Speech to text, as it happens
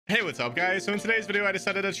Hey, what's up guys? So in today's video I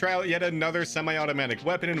decided to try out yet another semi-automatic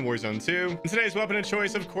weapon in Warzone 2. And today's weapon of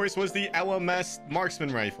choice of course was the LM-S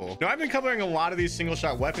marksman rifle. Now I've been covering a lot of these single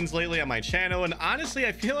shot weapons lately on my channel, and honestly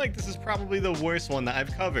I feel like this is probably the worst one that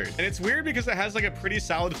I've covered. And it's weird because it has like a pretty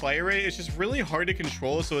solid fire rate. It's just really hard to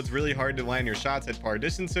control, so it's really hard to land your shots at far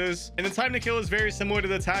distances. And the time to kill is very similar to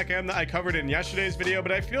the TAC-M that I covered in yesterday's video,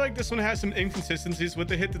 but I feel like this one has some inconsistencies with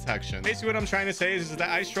the hit detection. Basically what I'm trying to say is that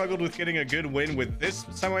I struggled with getting a good win with this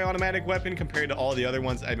semi-automatic weapon compared to all the other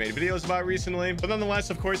ones I made videos about recently. But nonetheless,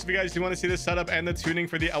 of course, if you guys do want to see the setup and the tuning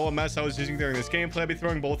for the LM-S I was using during this gameplay, I'll be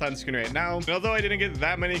throwing both on screen right now. And although I didn't get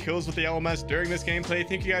that many kills with the LM-S during this gameplay, I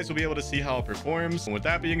think you guys will be able to see how it performs. And with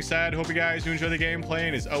that being said, hope you guys do enjoy the gameplay,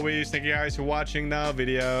 and as always, thank you guys for watching the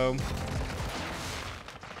video.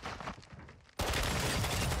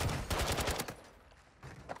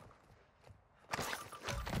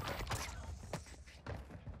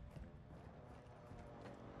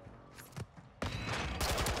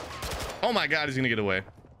 Oh my god, he's gonna get away.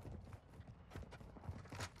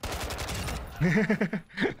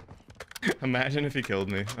 Imagine if he killed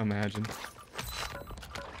me. Imagine.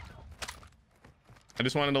 I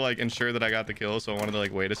just wanted to like ensure that I got the kill, so I wanted to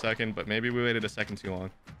like wait a second, but maybe we waited a second too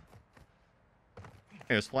long. Hey,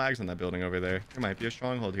 there's flags in that building over there. There might be a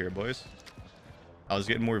stronghold here, boys. I was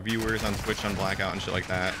getting more viewers on Twitch on Blackout and shit like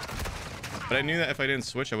that. But I knew that if I didn't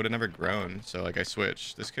switch, I would have never grown. So like I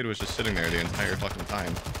switched. This kid was just sitting there the entire fucking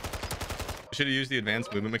time. I should have used the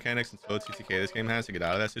advanced movement mechanics and slow TTK this game has to get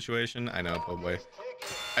out of that situation. I know, po' boy.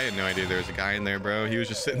 I had no idea there was a guy in there, bro. He was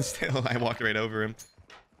just sitting still. I walked right over him.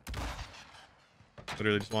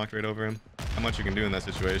 Literally just walked right over him. How much you can do in that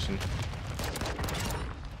situation.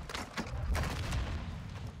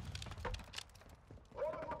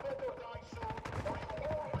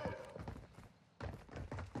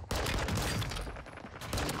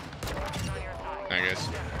 I guess.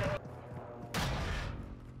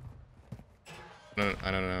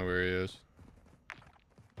 I don't know where he is.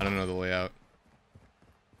 I don't know the layout.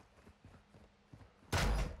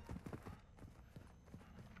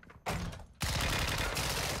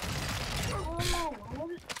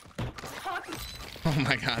 Oh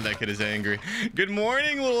my god, that kid is angry. Good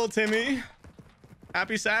morning, little Timmy.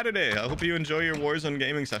 Happy Saturday. I hope you enjoy your Warzone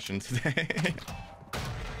gaming session today.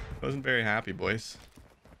 Wasn't very happy, boys.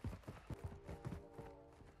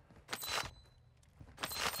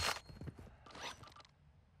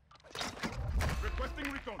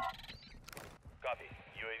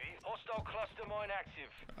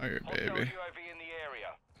 Alright, baby.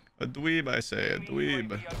 A dweeb, I say, a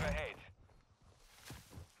dweeb.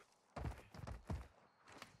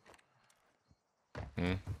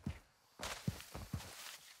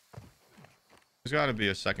 There's got to be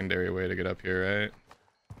a secondary way to get up here, right?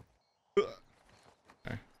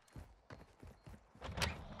 Okay.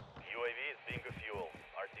 UAV is being fuel.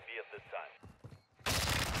 RTB at this time.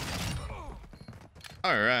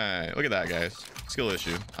 All right, look at that, guys. Skill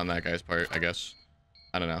issue on that guy's part, I guess.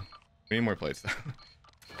 I don't know. We need more plates though.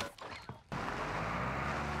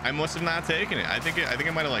 I must have not taken it. I think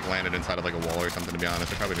it might have like landed inside of like a wall or something, to be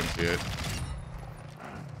honest. I probably didn't see it.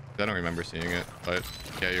 I don't remember seeing it, but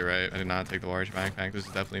yeah, you're right. I did not take the large backpack. This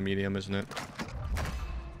is definitely medium, isn't it?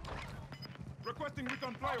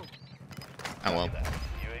 Oh well.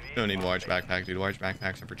 Don't need large backpack, dude. Large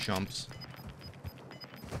backpacks are for chumps.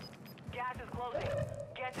 Gas is closing.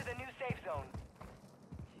 Get to the new safe zone.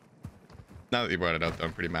 Now that you brought it up, though,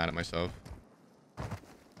 I'm pretty mad at myself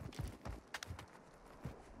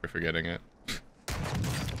for forgetting it.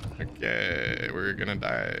 Okay, we're gonna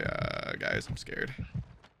die, guys. I'm scared. I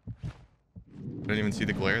didn't even see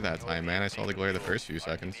the glare that time, man. I saw the glare the first few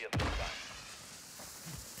seconds.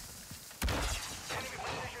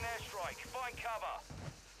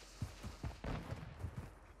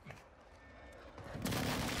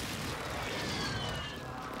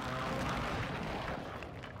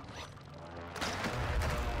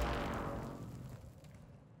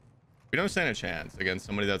 We don't stand a chance against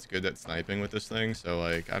somebody that's good at sniping with this thing, so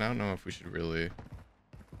like I don't know if we should really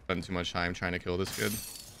spend too much time trying to kill this kid.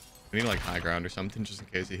 We need like high ground or something just in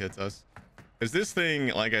case he hits us. Is this thing,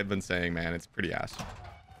 like I've been saying, man, it's pretty ass.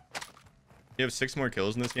 You have 6 more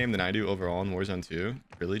kills in this game than I do overall in Warzone 2.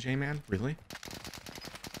 Really, J-Man? Really?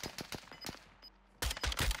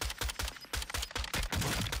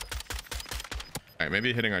 Alright,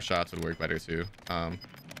 maybe hitting our shots would work better too. The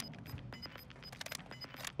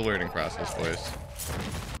learning process, boys.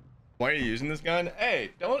 Why are you using this gun? Hey,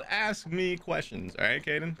 don't ask me questions. All right,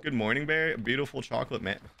 Caden. Good morning, Bear. Beautiful chocolate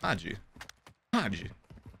man. Haji. Good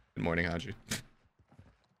morning, Haji.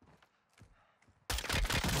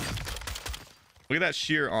 Look at that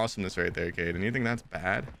sheer awesomeness right there, Caden. You think that's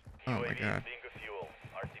bad? Oh my UAV god. bingo fuel.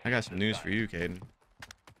 RTB I got at some this news time. for you, Caden.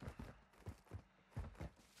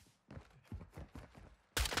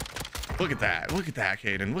 Look at that. Look at that,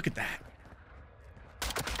 Caden. Look at that.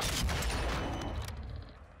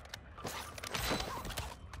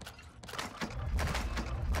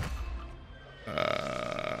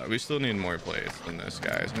 We still need more plays than this,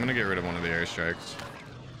 guys. I'm gonna get rid of one of the airstrikes.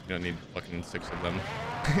 You don't need fucking 6 of them.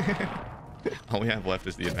 All we have left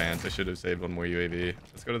is the advance. I should have saved one more UAV.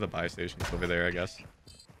 Let's go to the buy stations over there, I guess.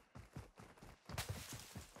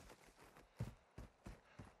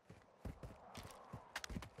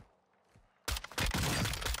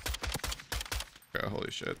 Oh, holy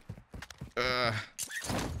shit.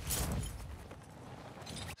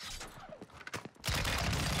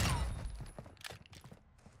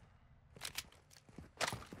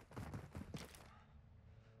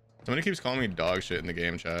 Somebody keeps calling me dog shit in the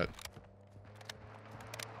game chat.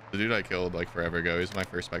 The dude I killed like forever ago, he's my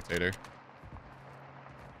first spectator.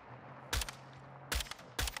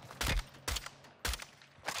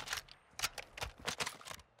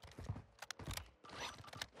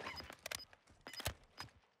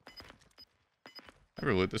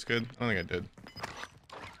 Ever loot this kid? I don't think I did.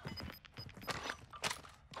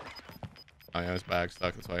 Oh yeah, his bag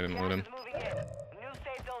stuck, that's why I didn't loot him. Gas is moving in. New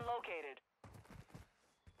safe zone located.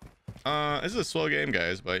 This is a slow game,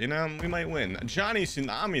 guys, but you know, we might win. Johnny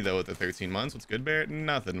Tsunami though with the 13 months. What's good, Barrett?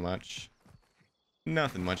 Nothing much.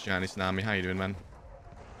 Nothing much, Johnny Tsunami. How you doing, man?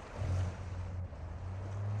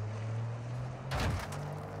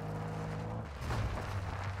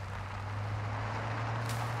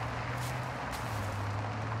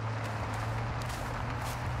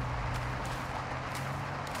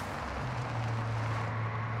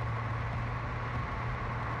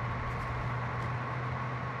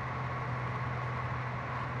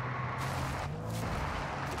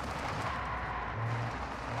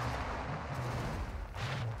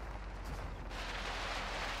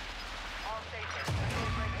 All stations.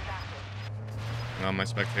 Break is active. My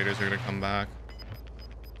spectators are gonna come back.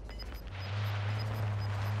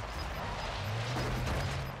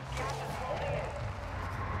 Gas is moving in.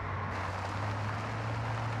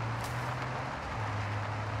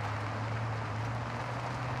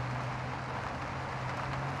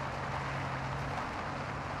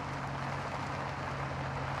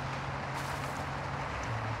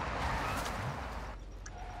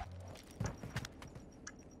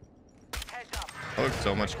 Heads up. I looked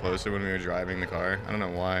so much closer when we were driving the car. I don't know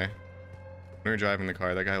why. When we were driving the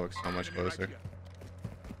car, that guy looked so much closer.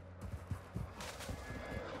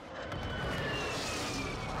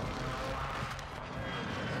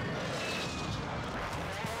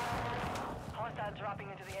 Hostiles dropping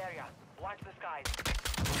into the area. Watch the skies.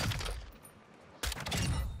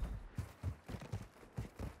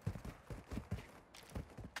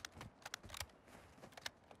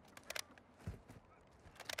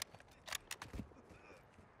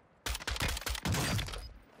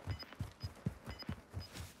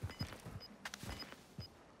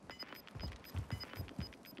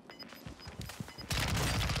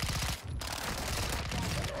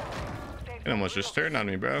 Safe It almost just turned on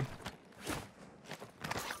me, bro.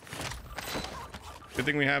 Good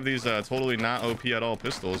thing we have these totally not OP at all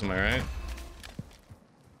pistols, am I right?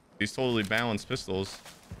 These totally balanced pistols,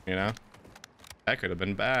 you know? That could have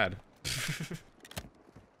been bad.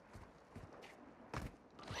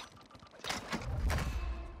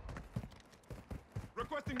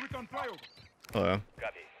 Requesting recon flyover. Hello.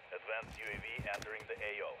 Copy. Advanced UAV entering the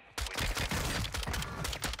AO.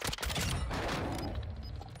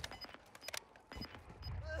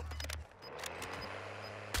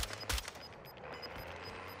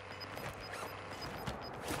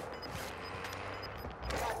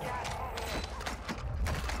 got gas moving in.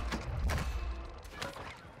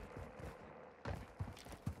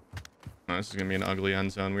 Oh, this is gonna be an ugly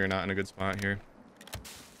end zone. We are not in a good spot here.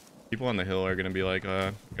 People on the hill are gonna be like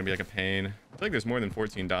a pain. I feel like there's more than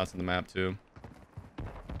 14 dots on the map too.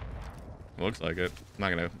 It looks like it. I'm not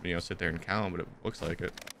gonna, you know, sit there and count, but it looks like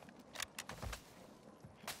it.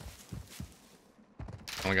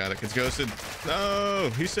 Oh my god, that kid's ghosted. No,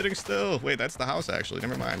 he's sitting still. Wait, that's the house actually.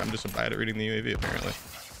 Never mind. I'm just bad at reading the UAV apparently.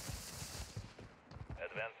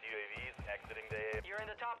 Advanced UAVs exiting the AO. You're in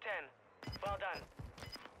the top 10. Well done.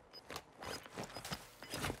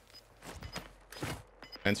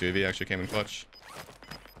 And UAV actually came in clutch.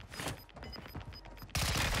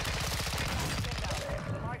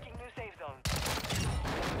 Inbound. Marking new safe zone.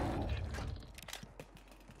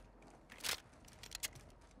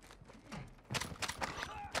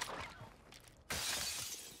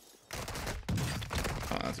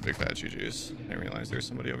 Oh, that's a big fat GG's. I didn't realize there's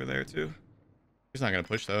somebody over there too. He's not gonna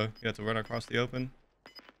push though. You have to run across the open.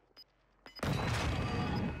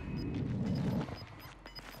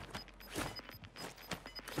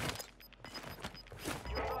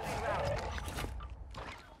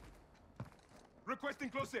 Requesting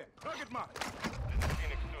close air. Target mark. This is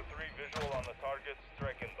Phoenix 2-3, visual on the target,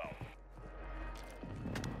 strike inbound.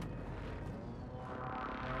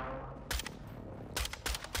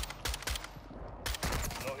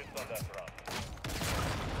 No hits on that round.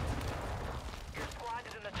 Your squad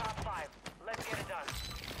is in the top 5. Let's get it done.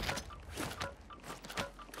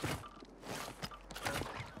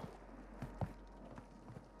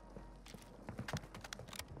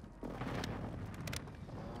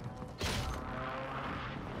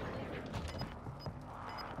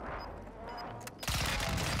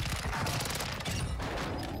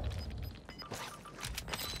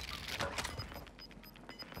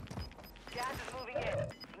 Gas is moving in.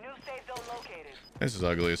 New safe zone located. This is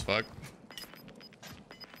ugly as fuck.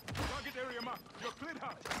 Target area mark. You're cleared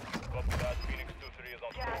high. Copy that, Phoenix 2-3 is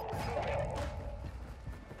on Gas score. is moving.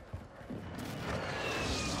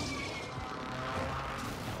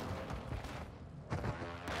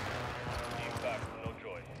 Team back, no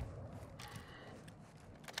joy.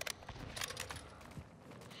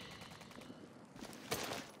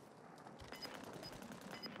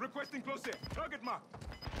 Requesting close air. Target mark. This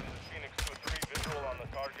is Phoenix 2-3, visual on the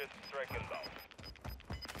target, strike inbound.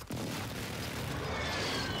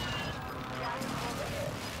 Gas is moving in.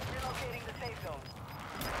 Relocating the safe zone.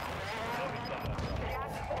 No hits on that round.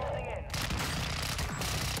 Gas is closing in.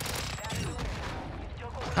 That is it. You still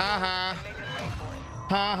go Ha ha. and make it safe for it.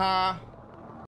 Ha ha.